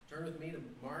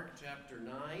Mark chapter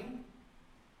 9.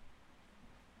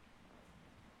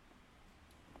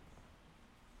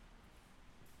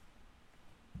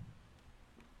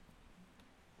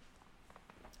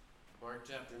 Mark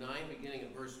chapter 9, beginning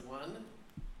at verse 1,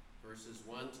 verses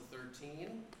 1 to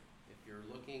 13. If you're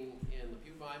looking in the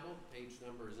Pew Bible, page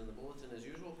number is in the bulletin as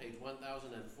usual, page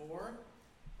 1004.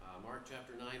 Mark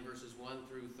chapter 9, verses 1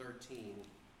 through 13.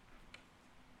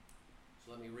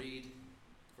 So let me read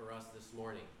for us this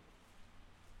morning.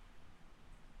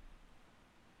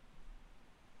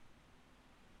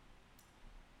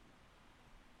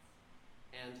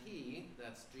 And he,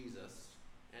 that's Jesus,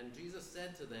 and Jesus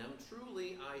said to them,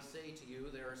 "Truly I say to you,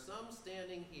 there are some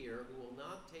standing here who will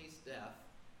not taste death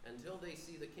until they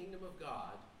see the kingdom of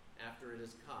God after it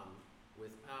has come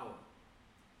with power."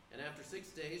 And after 6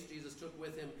 days, Jesus took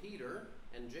with him Peter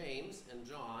and James and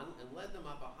John and led them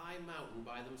up a high mountain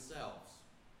by themselves.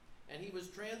 And he was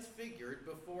transfigured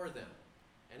before them,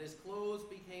 and his clothes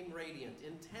became radiant,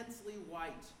 intensely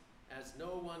white, as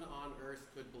no one on earth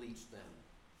could bleach them.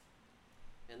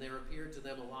 And there appeared to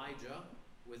them Elijah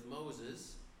with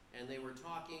Moses, and they were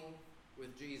talking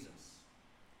with Jesus.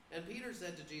 And Peter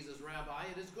said to Jesus, "Rabbi,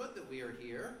 it is good that we are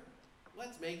here.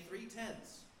 Let's make 3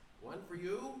 tents, one for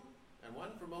you, and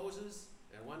one for Moses,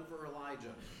 and one for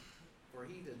Elijah." For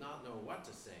he did not know what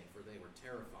to say, for they were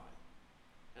terrified.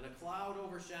 And a cloud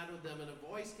overshadowed them, and a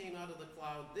voice came out of the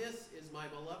cloud, "This is my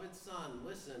beloved Son,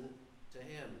 listen to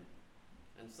him."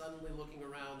 And suddenly looking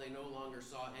around, they no longer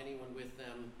saw anyone with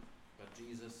them, but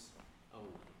Jesus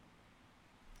only.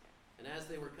 And as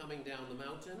they were coming down the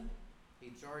mountain, he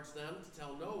charged them to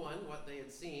tell no one what they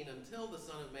had seen until the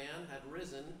Son of Man had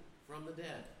risen from the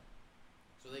dead.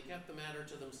 So they kept the matter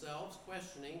to themselves,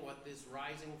 questioning what this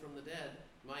rising from the dead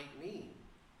might mean.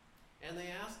 And they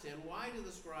asked him, "Why do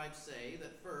the scribes say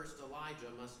that first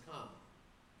Elijah must come?"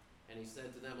 And he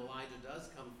said to them, "Elijah does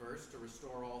come first to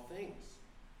restore all things.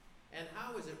 And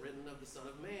how is it written of the Son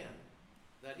of Man,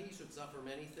 that he should suffer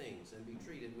many things and be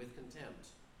treated with contempt?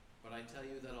 But I tell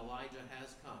you that Elijah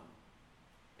has come,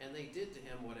 and they did to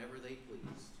him whatever they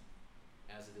pleased,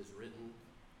 as it is written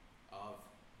of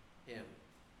him."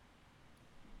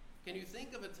 Can you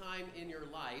think of a time in your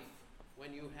life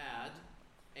when you had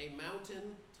a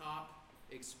mountaintop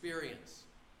experience?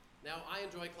 Now, I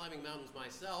enjoy climbing mountains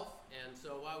myself, and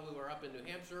so while we were up in New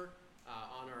Hampshire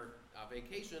on our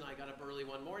vacation, I got up early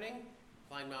one morning,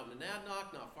 climbed Mount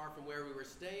Monadnock, not far from where we were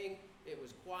staying. It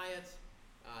was quiet,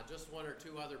 just 1 or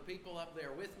 2 other people up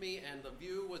there with me, and the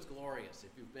view was glorious.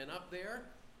 If you've been up there,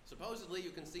 supposedly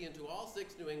you can see into all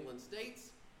 6 New England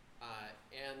states,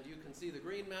 and you can see the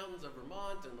Green Mountains of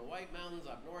Vermont and the White Mountains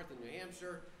up north in New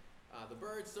Hampshire, the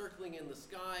birds circling in the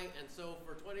sky, and so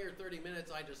for 20 or 30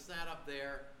 minutes I just sat up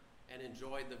there and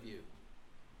enjoyed the view.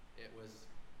 It was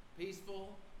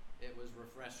peaceful, it was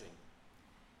refreshing.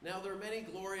 Now, there are many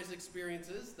glorious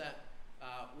experiences that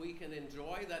we can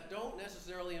enjoy that don't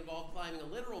necessarily involve climbing a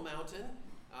literal mountain.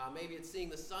 Maybe it's seeing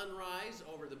the sunrise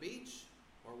over the beach,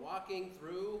 or walking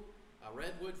through a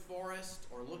redwood forest,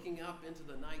 or looking up into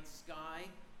the night sky.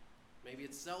 Maybe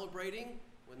it's celebrating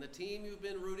when the team you've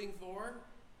been rooting for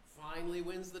finally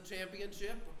wins the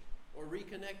championship, or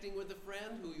reconnecting with a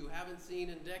friend who you haven't seen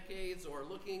in decades, or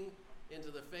looking into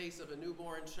the face of a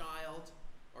newborn child,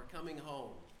 or coming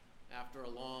home after a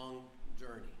long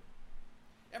journey.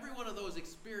 Every one of those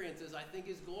experiences, I think,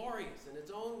 is glorious in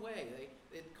its own way.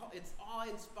 It's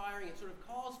awe-inspiring. It sort of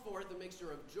calls forth a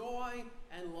mixture of joy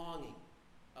and longing,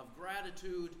 of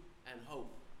gratitude and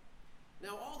hope.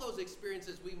 Now, all those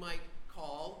experiences we might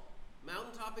call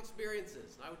mountaintop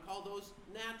experiences. I would call those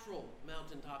natural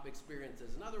mountaintop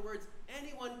experiences. In other words,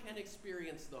 anyone can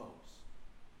experience those,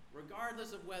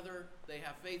 regardless of whether they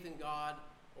have faith in God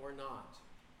or not.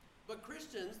 But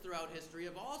Christians throughout history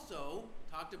have also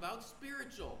talked about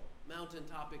spiritual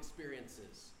mountaintop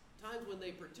experiences, times when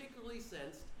they particularly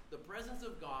sensed the presence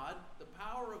of God, the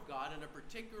power of God, in a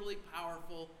particularly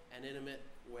powerful and intimate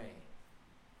way.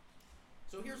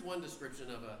 So here's one description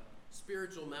of a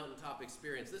spiritual mountaintop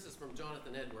experience. This is from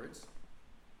Jonathan Edwards.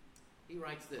 He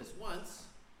writes this: "Once,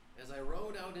 as I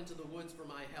rode out into the woods for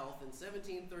my health in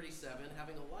 1737,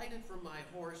 having alighted from my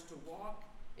horse to walk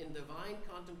in divine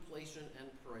contemplation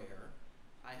and prayer,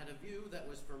 I had a view that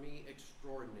was for me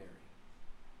extraordinary.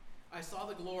 I saw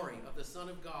the glory of the Son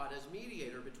of God as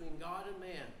mediator between God and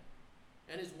man,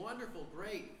 and his wonderful,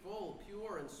 great, full,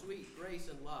 pure, and sweet grace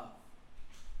and love,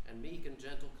 and meek and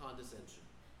gentle condescension.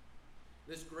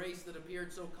 This grace that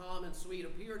appeared so calm and sweet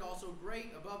appeared also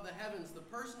great above the heavens. The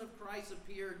person of Christ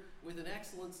appeared with an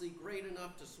excellency great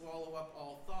enough to swallow up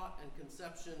all thought and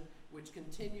conception, which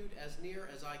continued as near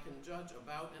as I can judge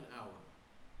about an hour.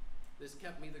 This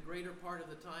kept me the greater part of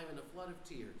the time in a flood of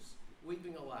tears,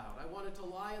 weeping aloud. I wanted to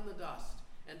lie in the dust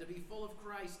and to be full of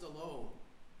Christ alone,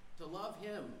 to love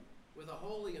him with a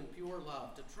holy and pure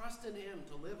love, to trust in him,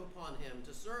 to live upon him,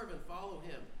 to serve and follow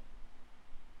him,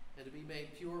 and to be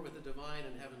made pure with a divine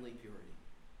and heavenly purity.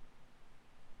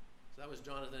 So that was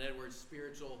Jonathan Edwards'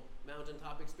 spiritual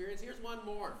mountaintop experience. Here's one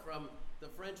more from the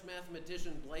French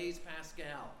mathematician Blaise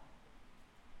Pascal.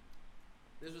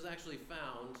 This was actually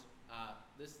found,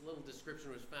 this little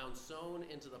description was found sewn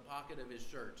into the pocket of his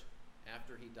shirt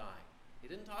after he died. He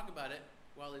didn't talk about it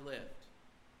while he lived,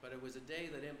 but it was a day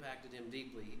that impacted him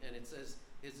deeply. And it says,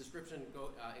 his description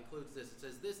includes this. It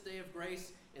says, "This day of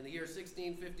grace in the year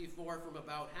 1654 from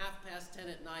about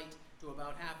 10:30 at night to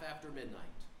about half after midnight,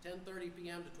 10:30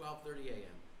 p.m. to 12:30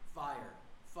 a.m. Fire,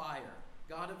 fire,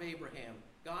 God of Abraham,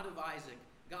 God of Isaac,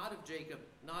 God of Jacob,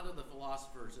 not of the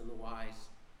philosophers and the wise.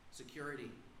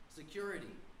 Security,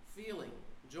 security, feeling,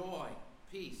 joy,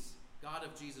 peace, God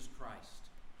of Jesus Christ.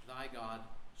 Thy God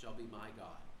shall be my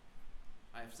God.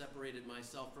 I have separated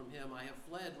myself from him. I have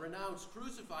fled, renounced,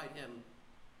 crucified him.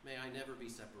 May I never be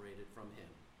separated from him.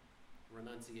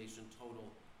 Renunciation total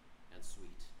and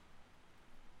sweet."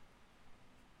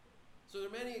 So there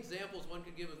are many examples one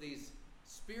could give of these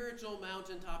spiritual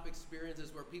mountaintop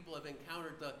experiences where people have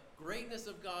encountered the greatness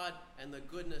of God and the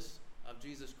goodness of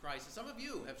Jesus Christ. Some of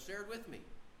you have shared with me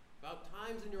about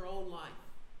times in your own life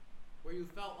where you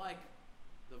felt like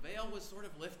the veil was sort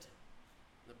of lifted.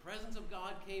 The presence of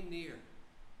God came near.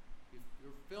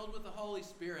 You're filled with the Holy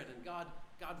Spirit, and God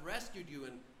rescued you,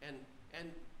 and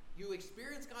you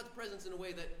experienced God's presence in a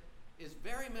way that is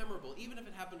very memorable, even if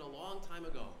it happened a long time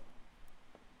ago.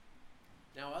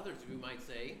 Now others of you might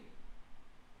say,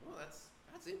 "Well,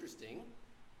 that's interesting.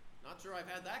 Not sure I've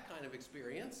had that kind of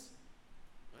experience.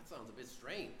 That sounds a bit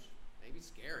strange, maybe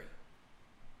scary."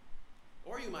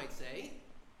 Or you might say,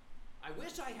 "I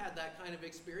wish I had that kind of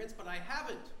experience, but I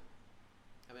haven't.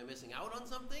 Am I missing out on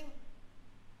something?"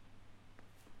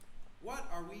 What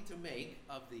are we to make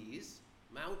of these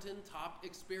mountaintop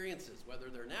experiences,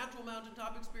 whether they're natural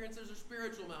mountaintop experiences or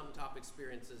spiritual mountaintop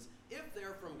experiences? If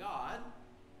they're from God,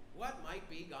 what might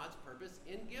be God's purpose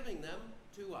in giving them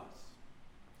to us?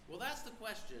 Well, that's the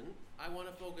question I want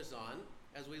to focus on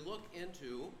as we look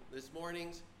into this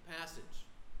morning's passage.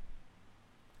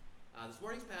 This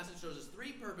morning's passage shows us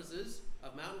three purposes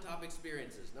of mountaintop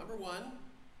experiences. Number one,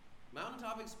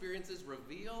 mountaintop experiences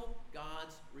reveal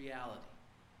God's reality.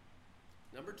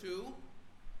 Number two,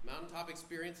 mountaintop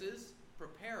experiences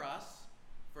prepare us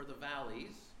for the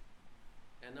valleys.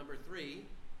 And number three,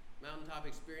 mountaintop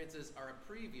experiences are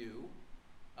a preview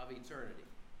of eternity.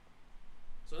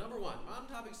 So number one,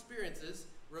 mountaintop experiences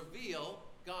reveal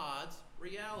God's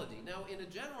reality. Now, in a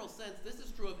general sense, this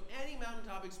is true of any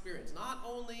mountaintop experience, not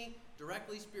only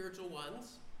directly spiritual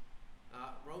ones.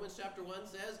 Romans chapter 1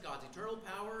 says, God's eternal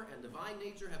power and divine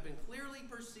nature have been clearly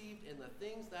perceived in the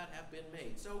things that have been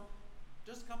made. So,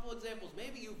 just a couple examples.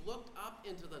 Maybe you've looked up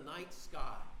into the night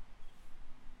sky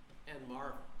and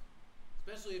marveled,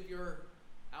 especially if you're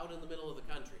out in the middle of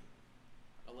the country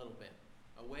a little bit,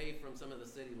 away from some of the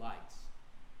city lights.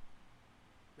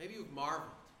 Maybe you've marveled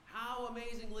how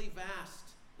amazingly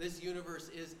vast this universe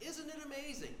is. Isn't it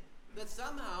amazing that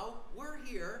somehow we're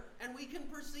here and we can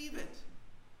perceive it?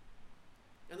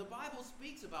 And the Bible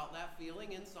speaks about that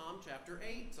feeling in Psalm chapter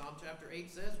 8. Psalm chapter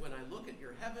 8 says, "When I look at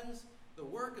your heavens, the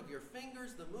work of your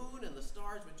fingers, the moon and the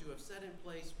stars which you have set in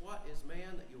place, what is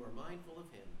man that you are mindful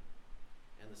of him,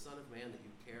 and the Son of Man that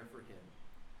you care for him?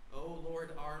 O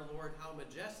Lord, our Lord, how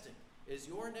majestic is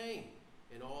your name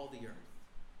in all the earth."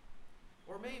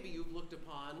 Or maybe you've looked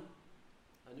upon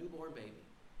a newborn baby,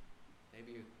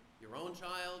 maybe your own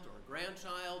child or a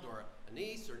grandchild or a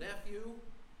niece or nephew,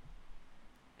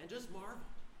 and just marveled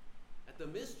at the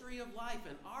mystery of life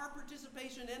and our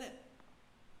participation in it.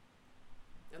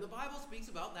 And the Bible speaks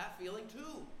about that feeling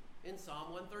too in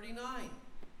Psalm 139.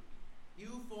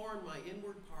 "You formed my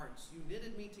inward parts. You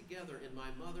knitted me together in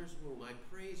my mother's womb. I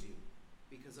praise you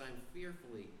because I'm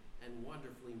fearfully and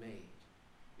wonderfully made.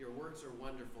 Your works are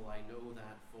wonderful. I know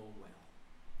that full well."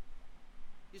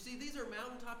 You see, these are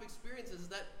mountaintop experiences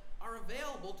that are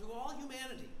available to all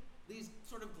humanity. These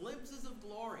sort of glimpses of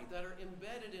glory that are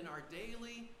embedded in our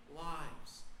daily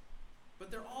lives.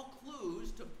 But they're all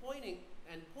clues to pointing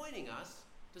us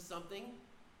to something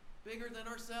bigger than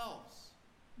ourselves,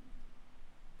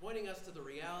 pointing us to the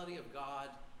reality of God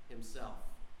himself.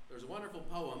 There's a wonderful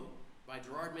poem by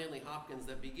Gerard Manley Hopkins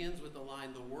that begins with the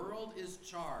line, "The world is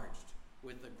charged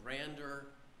with the grandeur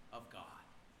of God."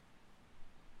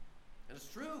 And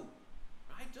it's true,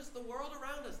 right? Just the world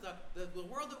around us, the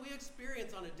world that we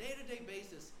experience on a day-to-day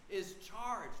basis is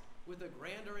charged with the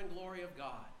grandeur and glory of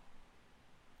God.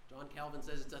 John Calvin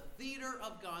says it's a theater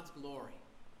of God's glory,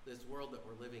 this world that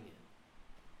we're living in.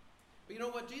 But you know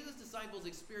what Jesus' disciples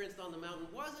experienced on the mountain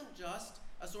wasn't just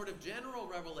a sort of general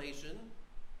revelation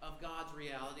of God's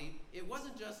reality. It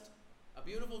wasn't just a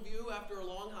beautiful view after a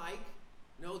long hike.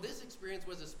 No, this experience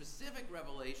was a specific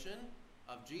revelation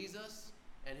of Jesus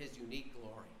and his unique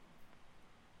glory.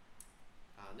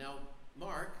 Now,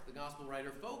 Mark, the gospel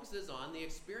writer, focuses on the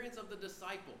experience of the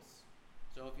disciples.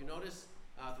 So if you notice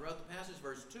throughout the passage,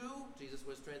 verse 2, Jesus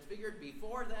was transfigured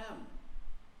before them.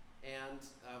 And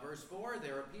verse 4,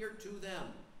 there appeared to them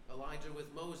Elijah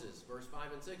with Moses. Verse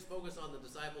 5 and 6 focus on the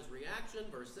disciples' reaction.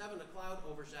 Verse 7, a cloud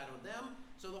overshadowed them.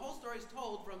 So the whole story is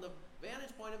told from the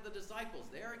vantage point of the disciples,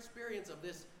 their experience of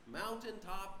this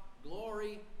mountaintop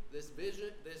glory, this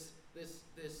vision, this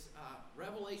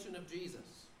revelation of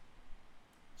Jesus.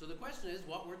 So the question is,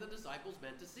 what were the disciples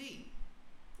meant to see?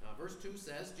 Verse 2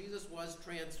 says, Jesus was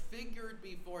transfigured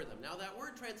before them. Now that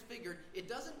word transfigured, it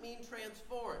doesn't mean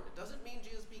transformed. It doesn't mean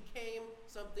Jesus became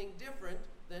something different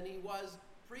than he was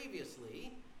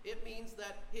previously. It means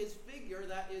that his figure,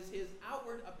 that is his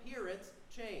outward appearance,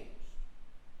 changed.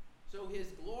 So his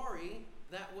glory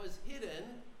that was hidden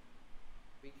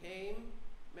became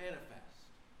manifest.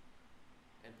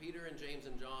 And Peter and James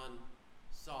and John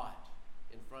saw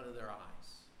it in front of their eyes.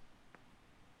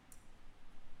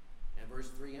 And verse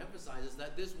 3 emphasizes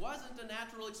that this wasn't a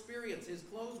natural experience. His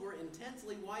clothes were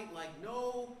intensely white, like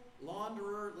no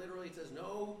launderer, literally it says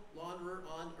no launderer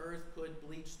on earth could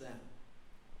bleach them.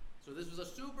 So this was a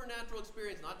supernatural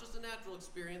experience, not just a natural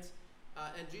experience.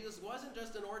 And Jesus wasn't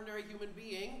just an ordinary human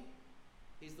being.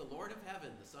 He's the Lord of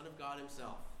heaven, the Son of God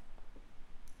himself.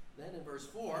 Then in verse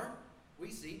 4,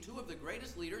 we see two of the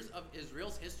greatest leaders of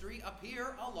Israel's history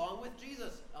appear along with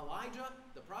Jesus. Elijah,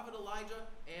 the prophet Elijah,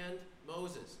 and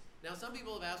Moses. Now, some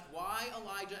people have asked, why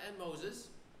Elijah and Moses?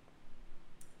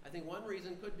 I think one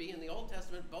reason could be in the Old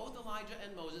Testament, both Elijah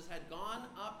and Moses had gone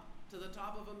up to the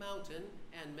top of a mountain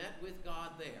and met with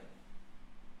God there.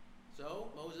 So,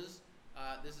 Moses,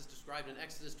 this is described in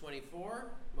Exodus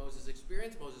 24, Moses'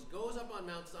 experience. Moses goes up on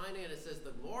Mount Sinai, and it says,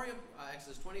 the glory of,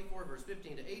 Exodus 24, verse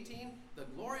 15 to 18, the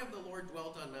glory of the Lord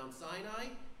dwelt on Mount Sinai,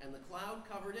 and the cloud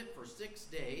covered it for 6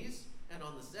 days. And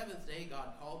on the seventh day,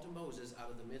 God called to Moses out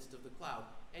of the midst of the cloud.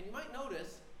 And you might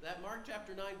notice that Mark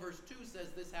chapter 9, verse 2 says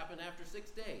this happened after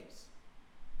 6 days.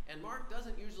 And Mark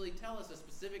doesn't usually tell us a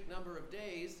specific number of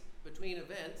days between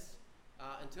events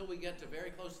until we get to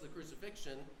very close to the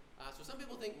crucifixion. So some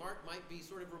people think Mark might be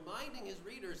sort of reminding his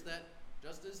readers that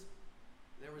just as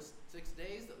there was 6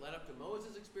 days that led up to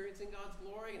Moses experiencing God's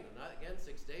glory, and then again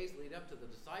 6 days lead up to the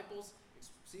disciples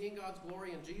seeing God's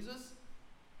glory in Jesus,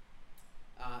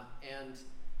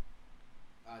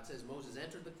 it says Moses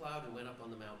entered the cloud and went up on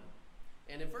the mountain.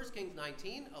 And in 1 Kings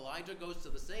 19, Elijah goes to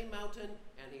the same mountain,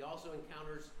 and he also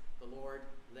encounters the Lord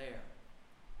there.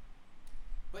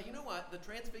 But you know what? The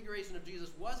transfiguration of Jesus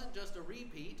wasn't just a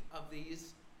repeat of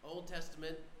these Old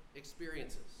Testament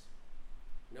experiences.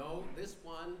 No, this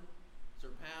one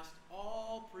surpassed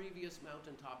all previous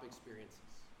mountaintop experiences.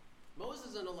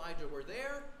 Moses and Elijah were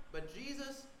there, but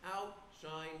Jesus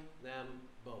outshined them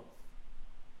both.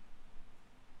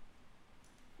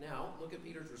 Now, look at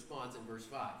Peter's response in verse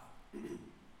 5.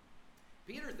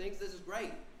 Peter thinks this is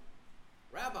great.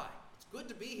 Rabbi, it's good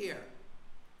to be here.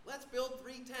 Let's build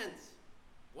 3 tents.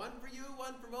 One for you,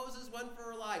 one for Moses, one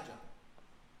for Elijah.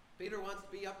 Peter wants to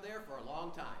be up there for a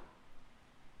long time.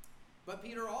 But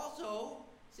Peter also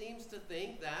seems to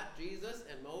think that Jesus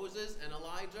and Moses and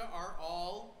Elijah are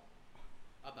all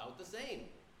about the same.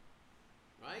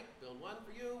 Right? Build one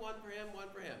for you, one for him, one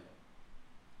for him.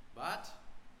 But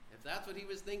if that's what he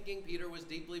was thinking, Peter was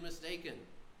deeply mistaken.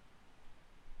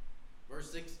 Verse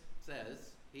 6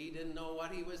 says, he didn't know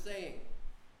what he was saying.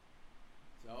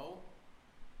 So,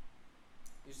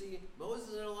 you see, Moses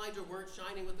and Elijah weren't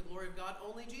shining with the glory of God,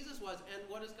 only Jesus was. And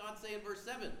what does God say in verse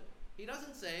 7? He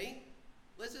doesn't say,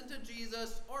 listen to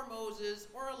Jesus or Moses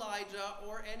or Elijah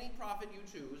or any prophet you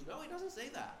choose. No, he doesn't say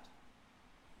that.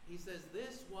 He says,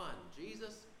 this one,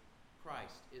 Jesus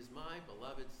Christ, is my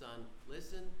beloved Son.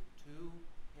 Listen to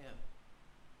him.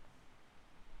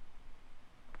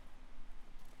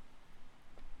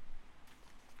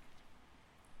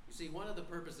 You see, one of the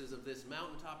purposes of this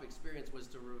mountaintop experience was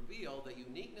to reveal the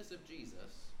uniqueness of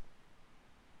Jesus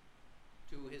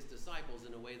to his disciples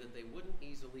in a way that they wouldn't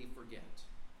easily forget.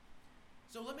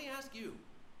 So let me ask you,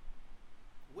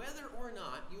 whether or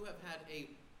not you have had a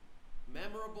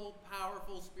memorable,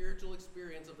 powerful spiritual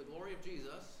experience of the glory of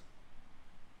Jesus,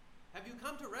 have you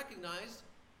come to recognize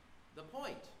the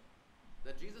point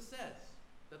that Jesus says,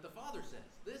 that the Father says,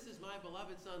 this is my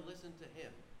beloved Son, listen to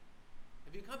him.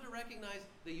 Have you come to recognize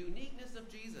the uniqueness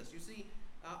of Jesus? You see,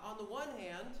 on the one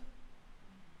hand,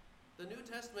 the New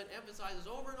Testament emphasizes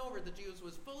over and over that Jesus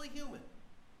was fully human.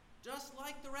 Just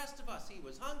like the rest of us. He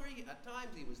was hungry, at times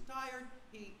he was tired,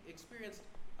 he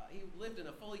lived in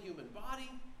a fully human body,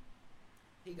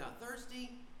 he got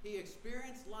thirsty, he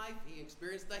experienced life, he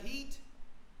experienced the heat,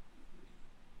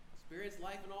 experienced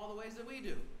life in all the ways that we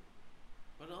do.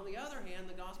 But on the other hand,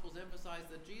 the Gospels emphasize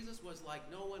that Jesus was like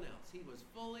no one else. He was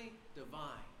fully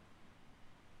divine.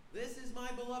 This is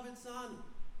my beloved Son.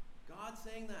 God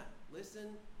saying that. Listen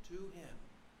to him.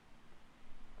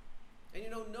 And you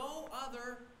know, no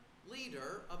other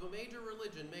leader of a major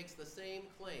religion makes the same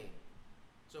claim.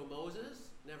 So Moses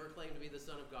never claimed to be the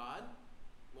Son of God.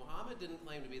 Muhammad didn't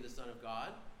claim to be the Son of God.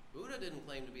 Buddha didn't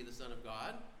claim to be the Son of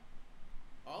God.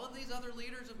 All of these other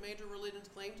leaders of major religions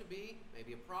claim to be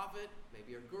maybe a prophet,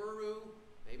 maybe a guru,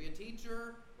 maybe a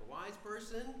teacher, a wise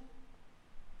person.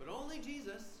 But only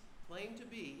Jesus claimed to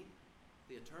be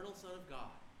the eternal Son of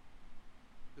God,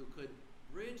 who could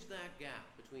bridge that gap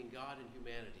between God and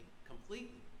humanity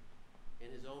completely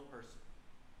in his own person.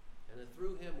 And that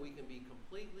through him we can be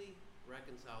completely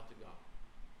reconciled to God.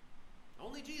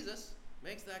 Only Jesus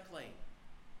makes that claim.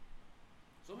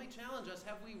 So let me challenge us,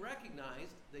 have we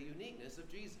recognized the uniqueness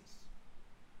of Jesus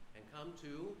and come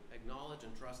to acknowledge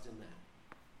and trust in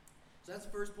that? So that's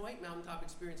the first point. Mountaintop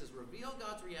experiences reveal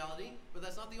God's reality, but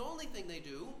that's not the only thing they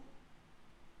do.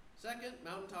 Second,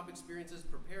 mountaintop experiences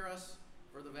prepare us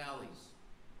for the valleys.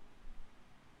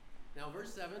 Now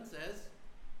verse 7 says,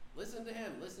 listen to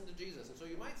him, listen to Jesus. And so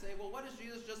you might say, well, what has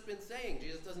Jesus just been saying?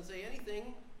 Jesus doesn't say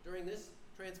anything during this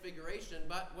transfiguration,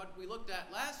 but what we looked at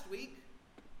last week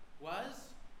was,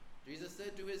 Jesus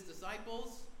said to his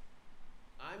disciples,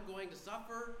 I'm going to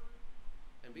suffer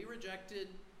and be rejected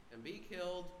and be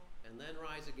killed and then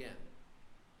rise again.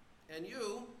 And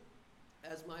you,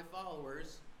 as my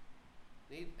followers,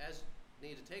 need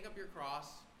to take up your cross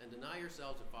and deny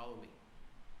yourselves and follow me.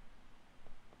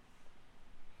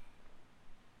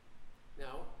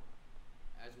 Now,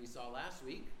 as we saw last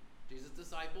week, Jesus'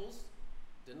 disciples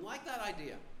didn't like that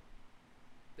idea.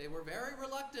 They were very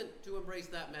reluctant to embrace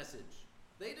that message.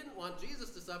 They didn't want Jesus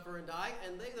to suffer and die,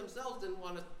 and they themselves didn't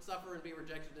want to suffer and be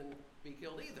rejected and be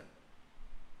killed either.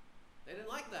 They didn't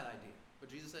like that idea.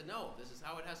 But Jesus said, no, this is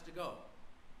how it has to go.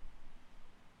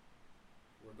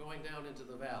 We're going down into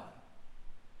the valley.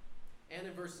 And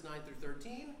in verses 9 through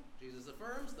 13, Jesus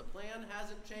affirms the plan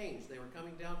hasn't changed. They were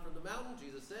coming down from the mountain.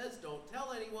 Jesus says, don't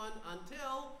tell anyone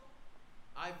until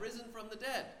I've risen from the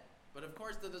dead. But of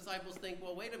course the disciples think,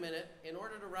 well, wait a minute. In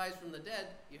order to rise from the dead,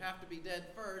 you have to be dead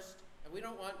first. And we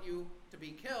don't want you to be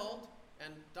killed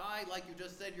and die like you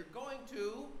just said you're going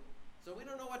to. So we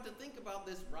don't know what to think about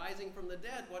this rising from the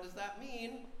dead. What does that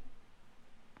mean?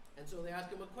 And so they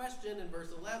ask him a question in verse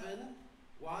 11.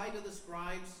 Why do the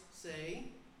scribes say,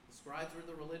 the scribes were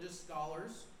the religious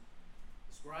scholars,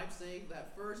 the scribes say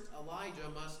that first Elijah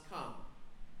must come.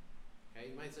 Okay,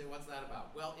 you might say, what's that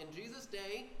about? Well, in Jesus'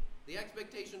 day, the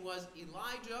expectation was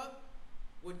Elijah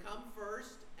would come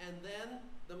first, and then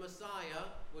the Messiah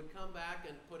would come back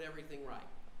and put everything right.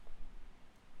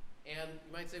 And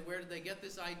you might say, where did they get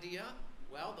this idea?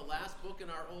 Well, the last book in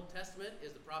our Old Testament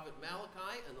is the prophet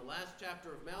Malachi, and the last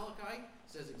chapter of Malachi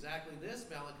says exactly this.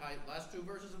 Malachi, last two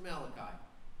verses of Malachi.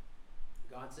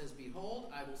 God says,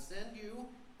 behold, I will send you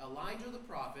Elijah the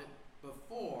prophet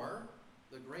before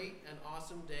the great and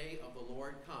awesome day of the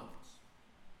Lord comes.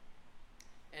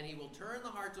 And he will turn the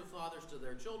hearts of fathers to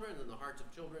their children and the hearts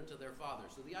of children to their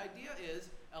fathers. So the idea is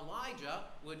Elijah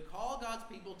would call God's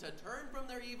people to turn from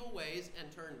their evil ways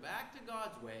and turn back to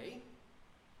God's way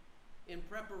in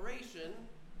preparation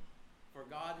for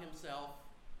God himself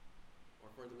or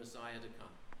for the Messiah to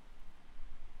come.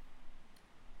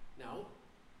 Now,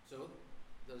 so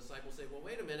the disciples say, well,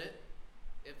 wait a minute.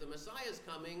 If the Messiah is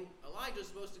coming, Elijah's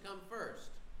supposed to come first.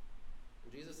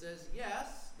 And Jesus says,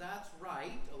 yes, that's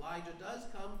right. Elijah does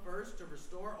come first to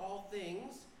restore all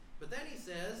things. But then he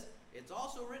says, it's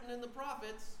also written in the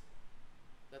prophets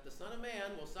that the Son of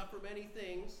Man will suffer many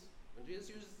things. When Jesus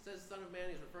says Son of Man,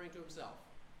 he's referring to himself.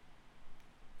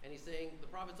 And he's saying, the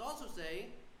prophets also say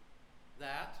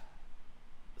that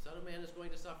the Son of Man is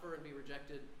going to suffer and be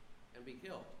rejected and be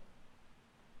killed.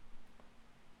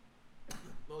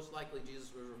 Most likely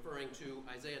Jesus was referring to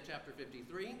Isaiah chapter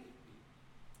 53,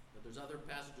 but there's other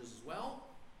passages as well.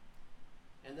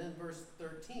 And then verse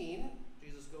 13,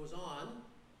 Jesus goes on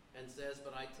and says,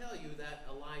 but I tell you that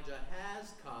Elijah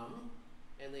has come,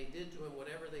 and they did to him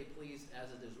whatever they pleased, as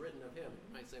it is written of him.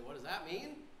 You might say, what does that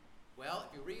mean? Well,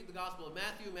 if you read the Gospel of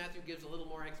Matthew, Matthew gives a little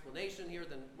more explanation here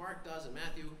than Mark does, and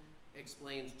Matthew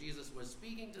explains Jesus was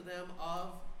speaking to them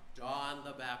of John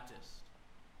the Baptist.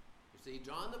 You see,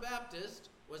 John the Baptist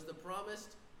was the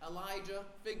promised Elijah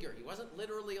figure. He wasn't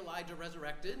literally Elijah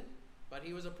resurrected, but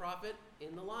he was a prophet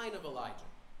in the line of Elijah.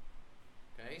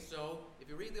 Okay, so if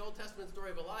you read the Old Testament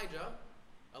story of Elijah,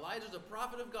 Elijah's a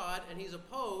prophet of God, and he's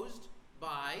opposed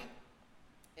by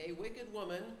a wicked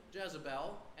woman,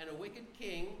 Jezebel, and a wicked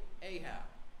king, Ahab.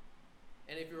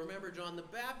 And if you remember John the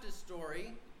Baptist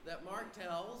story that Mark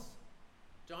tells,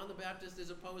 John the Baptist is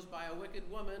opposed by a wicked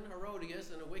woman,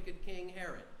 Herodias, and a wicked king,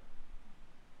 Herod.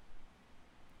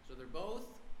 So they're both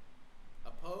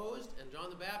opposed, and John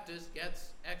the Baptist gets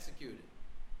executed.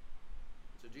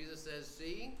 So Jesus says,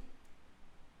 see,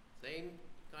 same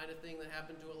kind of thing that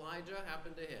happened to Elijah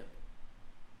happened to him.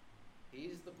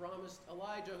 He's the promised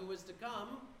Elijah who is to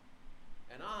come,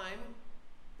 and I'm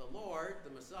the Lord,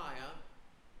 the Messiah,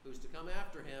 who's to come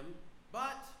after him.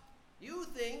 But you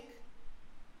think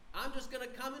I'm just going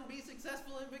to come and be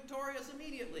successful and victorious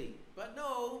immediately. But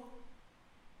no,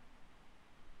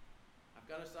 I've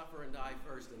got to suffer and die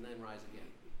first and then rise again.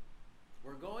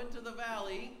 We're going to the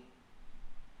valley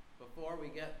before we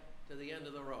get to the end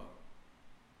of the road.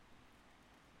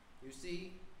 You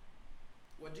see,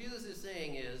 what Jesus is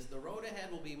saying is the road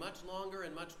ahead will be much longer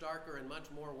and much darker and much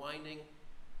more winding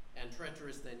and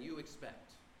treacherous than you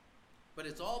expect. But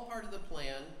it's all part of the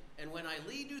plan, and when I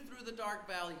lead you through the dark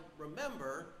valley,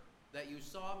 remember that you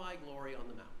saw my glory on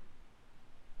the mountain.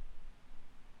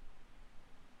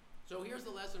 So here's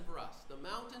the lesson for us. The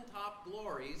mountaintop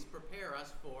glories prepare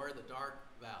us for the dark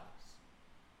valleys.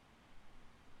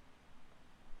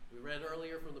 We read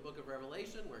earlier from the book of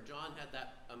Revelation where John had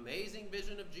that amazing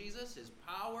vision of Jesus, his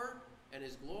power and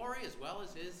his glory, as well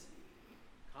as his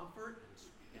comfort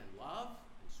and love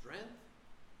and strength.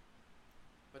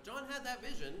 But John had that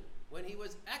vision when he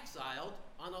was exiled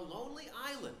on a lonely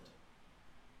island.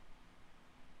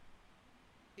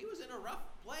 He was in a rough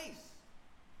place.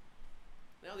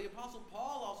 Now, the Apostle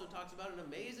Paul also talks about an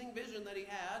amazing vision that he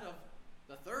had of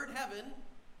the third heaven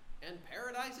and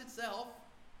paradise itself.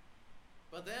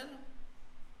 But then,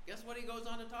 guess what he goes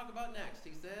on to talk about next?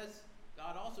 He says,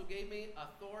 God also gave me a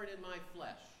thorn in my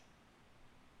flesh.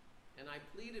 And I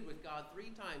pleaded with God 3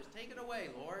 times, take it away,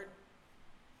 Lord.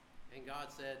 And God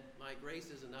said, my grace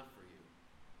is enough for you,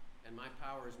 and my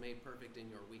power is made perfect in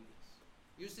your weakness.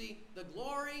 You see, the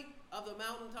glory of the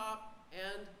mountaintop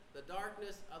and the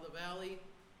darkness of the valley,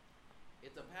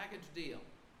 it's a package deal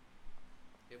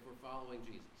if we're following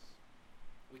Jesus.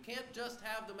 We can't just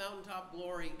have the mountaintop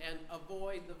glory and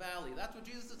avoid the valley. That's what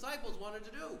Jesus' disciples wanted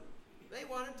to do. They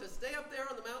wanted to stay up there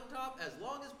on the mountaintop as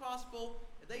long as possible.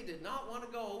 They did not want to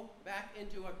go back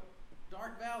into a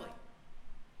dark valley.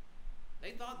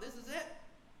 They thought this is it.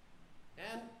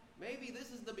 And maybe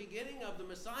this is the beginning of the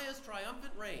Messiah's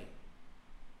triumphant reign.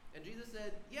 And Jesus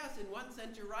said, yes, in one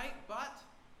sense you're right, but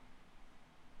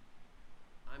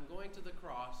I'm going to the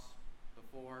cross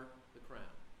before the crown.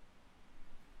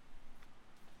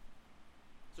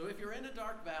 So if you're in a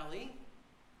dark valley,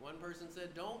 one person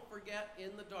said, don't forget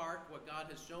in the dark what God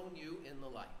has shown you in the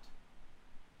light.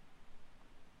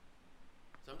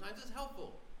 Sometimes it's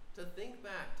helpful to think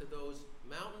back to those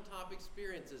mountaintop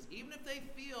experiences, even if they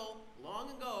feel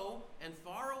long ago and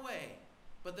far away,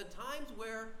 but the times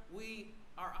where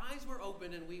our eyes were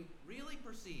open and we really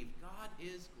perceived God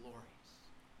is glorious.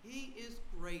 He is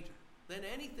greater than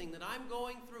anything that I'm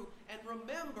going through. And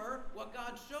remember what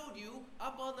God showed you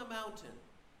up on the mountain.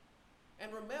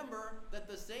 And remember that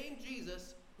the same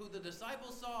Jesus who the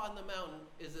disciples saw on the mountain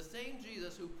is the same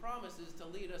Jesus who promises to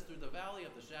lead us through the valley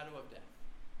of the shadow of death.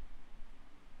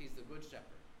 He's the good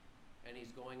shepherd, and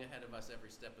he's going ahead of us every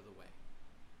step of the way.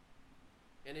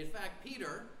 And in fact,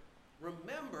 Peter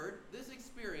remembered this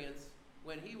experience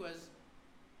when he was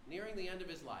nearing the end of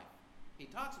his life. He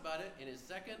talks about it in his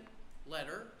second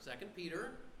letter, 2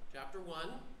 Peter chapter 1,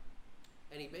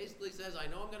 and he basically says, I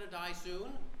know I'm going to die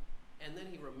soon, and then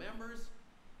he remembers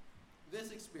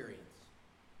this experience.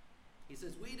 He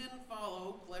says, we didn't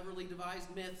follow cleverly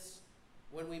devised myths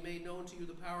when we made known to you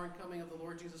the power and coming of the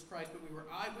Lord Jesus Christ, but we were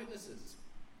eyewitnesses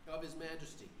of his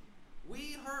majesty.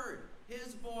 We heard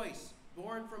his voice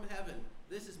born from heaven.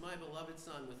 This is my beloved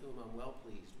Son with whom I'm well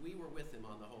pleased. We were with him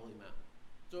on the holy mountain.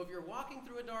 So if you're walking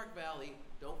through a dark valley,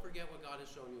 don't forget what God has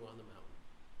shown you on the mountain.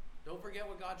 Don't forget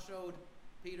what God showed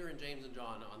Peter and James and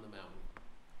John on the mountain.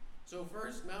 So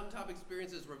first, mountaintop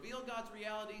experiences reveal God's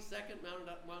reality. Second,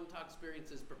 mountaintop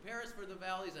experiences prepare us for the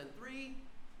valleys. And 3,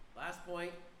 last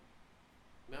point,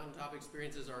 mountaintop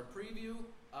experiences are a preview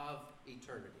of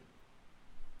eternity.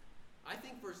 I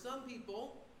think for some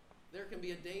people, there can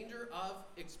be a danger of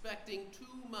expecting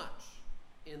too much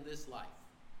in this life.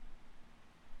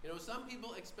 Some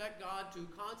people expect God to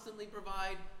constantly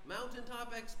provide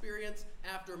mountaintop experience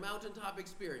after mountaintop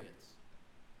experience.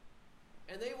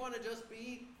 And they want to just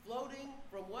be floating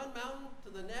from one mountain to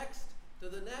the next, to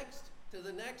the next, to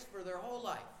the next for their whole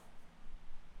life.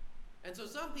 And so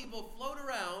some people float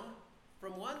around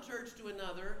from one church to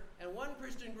another and one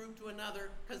Christian group to another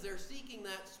because they're seeking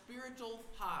that spiritual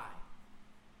high.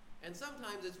 And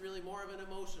sometimes it's really more of an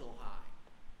emotional high.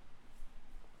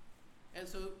 And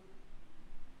so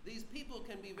these people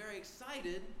can be very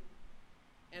excited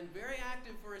and very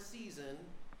active for a season,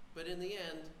 but in the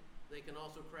end, they can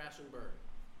also crash and burn.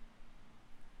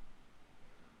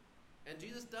 And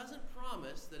Jesus doesn't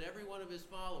promise that every one of his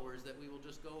followers that we will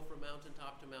just go from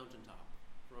mountaintop to mountaintop,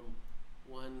 from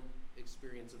one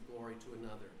experience of glory to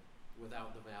another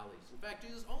without the valleys. In fact,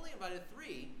 Jesus only invited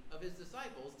 3 of his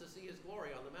disciples to see his glory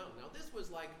on the mountain. Now, this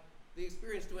was like the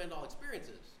experience to end all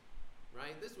experiences,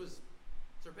 right? This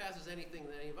surpasses anything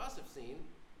that any of us have seen.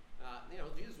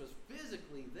 Jesus was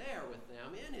physically there with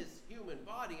them in his human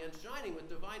body and shining with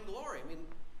divine glory. I mean,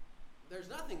 there's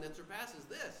nothing that surpasses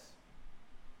this.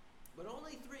 But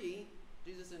only 3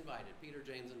 Jesus invited, Peter,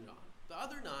 James, and John. The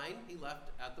other 9 he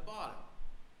left at the bottom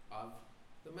of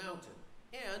the mountain.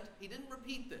 And he didn't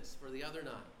repeat this for the other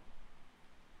 9.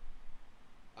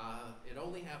 It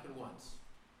only happened once.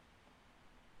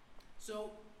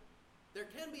 So there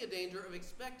can be a danger of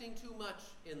expecting too much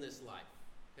in this life.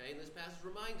 Okay, and this passage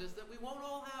reminds us that we won't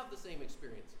all have the same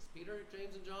experiences. Peter,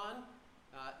 James, and John,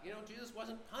 Jesus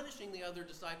wasn't punishing the other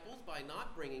disciples by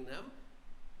not bringing them.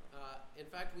 In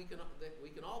fact, we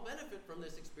can all benefit from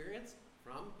this experience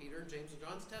from Peter, James, and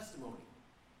John's testimony.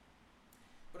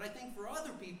 But I think for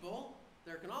other people,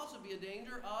 there can also be a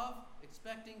danger of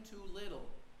expecting too little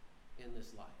in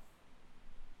this life.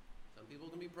 Some people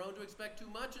can be prone to expect too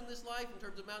much in this life in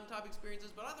terms of mountaintop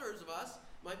experiences, but others of us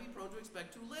might be prone to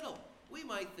expect too little. We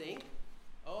might think,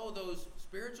 those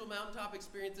spiritual mountaintop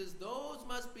experiences, those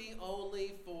must be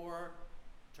only for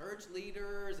church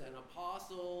leaders and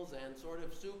apostles and sort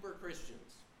of super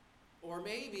Christians. Or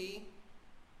maybe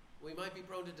we might be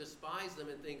prone to despise them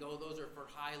and think, those are for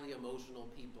highly emotional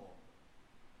people.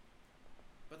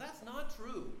 But that's not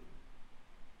true.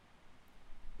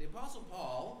 The Apostle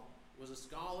Paul was a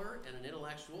scholar and an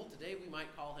intellectual. Today we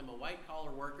might call him a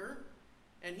white-collar worker.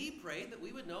 And he prayed that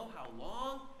we would know how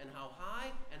long and how high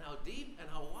and how deep and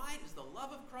how wide is the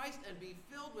love of Christ and be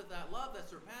filled with that love that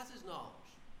surpasses knowledge.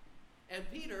 And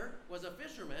Peter was a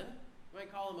fisherman. We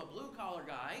might call him a blue-collar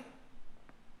guy.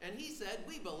 And he said,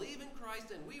 we believe in Christ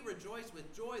and we rejoice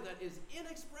with joy that is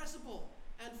inexpressible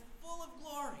and full of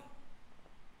glory.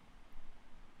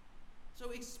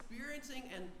 So experiencing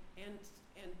and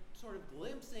sort of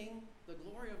glimpsing the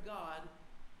glory of God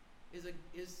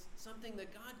is something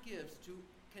that God gives to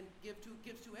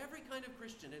every kind of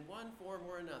Christian in one form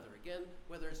or another. Again,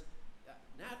 whether it's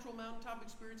natural mountaintop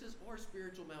experiences or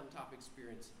spiritual mountaintop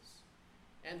experiences.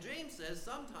 And James says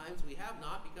sometimes we have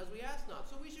not because we ask not.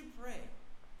 So we should pray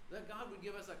that God would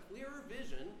give us a clearer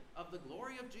vision of the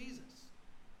glory of Jesus.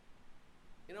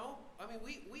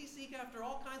 We seek after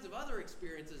all kinds of other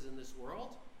experiences in this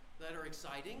world that are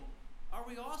exciting. Are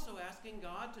we also asking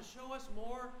God to show us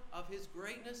more of his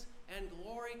greatness and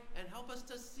glory and help us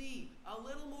to see a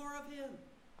little more of him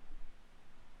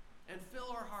and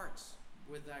fill our hearts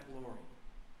with that glory?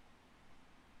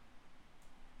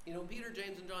 Peter,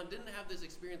 James, and John didn't have this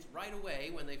experience right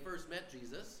away when they first met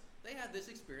Jesus. They had this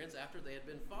experience after they had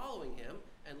been following him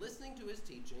and listening to his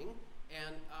teaching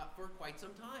and for quite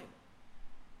some time.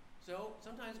 So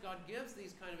sometimes God gives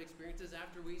these kind of experiences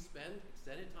after we spend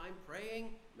extended time praying,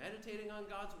 meditating on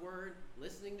God's word,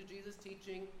 listening to Jesus'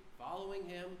 teaching, following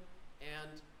him,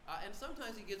 and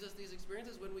sometimes he gives us these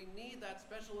experiences when we need that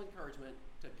special encouragement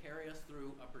to carry us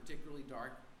through a particularly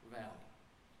dark valley.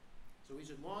 So we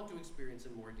should long to experience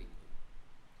him more deeply.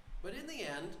 But in the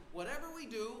end, whatever we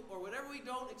do or whatever we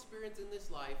don't experience in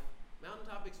this life,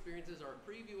 mountaintop experiences are a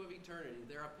preview of eternity.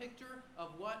 They're a picture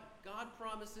of what God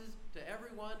promises to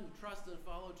everyone who trusts and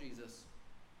follows Jesus.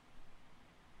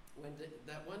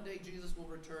 That one day Jesus will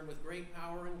return with great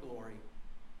power and glory,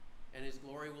 and his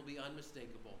glory will be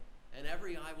unmistakable, and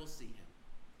every eye will see him.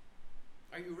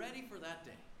 Are you ready for that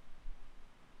day?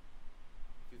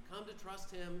 If you've come to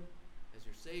trust him as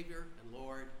your Savior and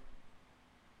Lord,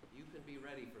 you can be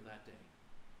ready for that day.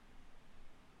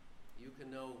 You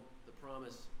can know the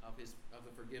promise of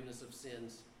the forgiveness of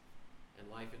sins and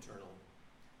life eternal.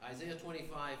 Isaiah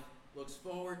 25 looks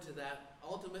forward to that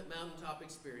ultimate mountaintop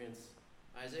experience.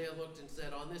 Isaiah looked and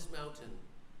said, on this mountain,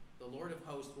 the Lord of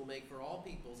hosts will make for all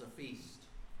peoples a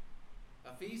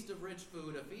feast of rich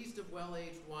food, a feast of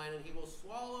well-aged wine, and he will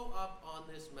swallow up on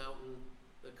this mountain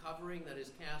the covering that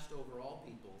is cast over all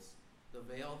peoples, the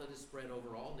veil that is spread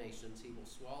over all nations. He will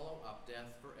swallow up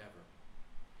death forever.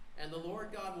 And the Lord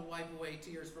God will wipe away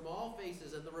tears from all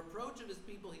faces, and the reproach of his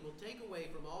people he will take away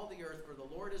from all the earth, for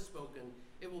the Lord has spoken.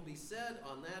 It will be said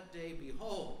on that day,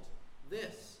 Behold,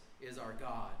 this is our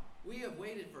God. We have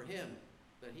waited for him,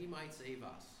 that he might save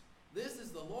us. This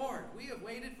is the Lord. We have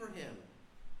waited for him.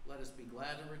 Let us be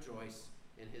glad and rejoice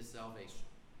in his salvation.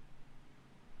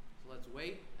 So let's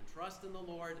wait and trust in the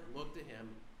Lord and look to him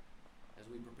as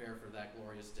we prepare for that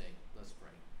glorious day. Let's pray.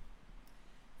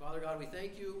 Father God, we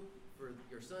thank you for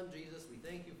your Son Jesus. We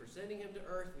thank you for sending him to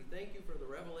earth. We thank you for the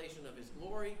revelation of his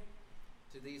glory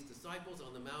to these disciples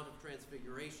on the Mount of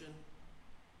Transfiguration.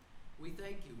 We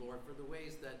thank you, Lord, for the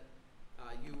ways that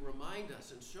you remind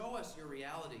us and show us your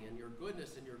reality and your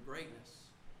goodness and your greatness.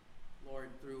 Lord,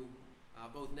 through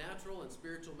both natural and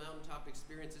spiritual mountaintop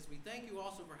experiences, we thank you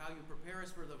also for how you prepare us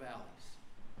for the valleys.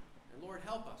 And Lord,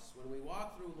 help us when we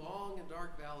walk through long and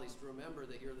dark valleys to remember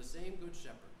that you're the same good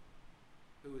shepherd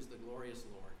who is the glorious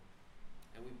Lord.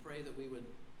 And we pray that we would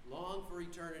long for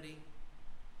eternity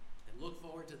and look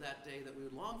forward to that day, that we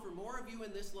would long for more of you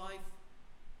in this life,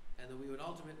 and that we would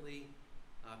ultimately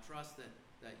trust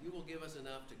that you will give us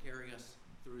enough to carry us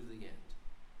through the end.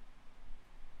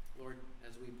 Lord,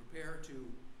 as we prepare to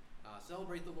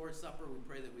celebrate the Lord's Supper, we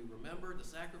pray that we remember the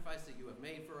sacrifice that you have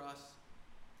made for us.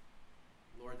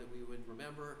 Lord, that we would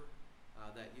remember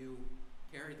that you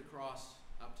carried the cross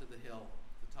up to the hill,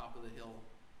 the top of the hill,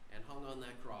 and hung on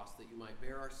that cross, that you might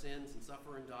bear our sins and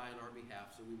suffer and die on our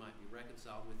behalf, so we might be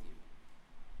reconciled with you.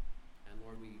 And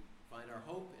Lord, we find our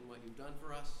hope in what you've done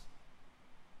for us.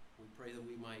 We pray that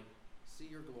we might see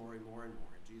your glory more and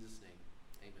more. In Jesus' name,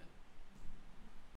 amen.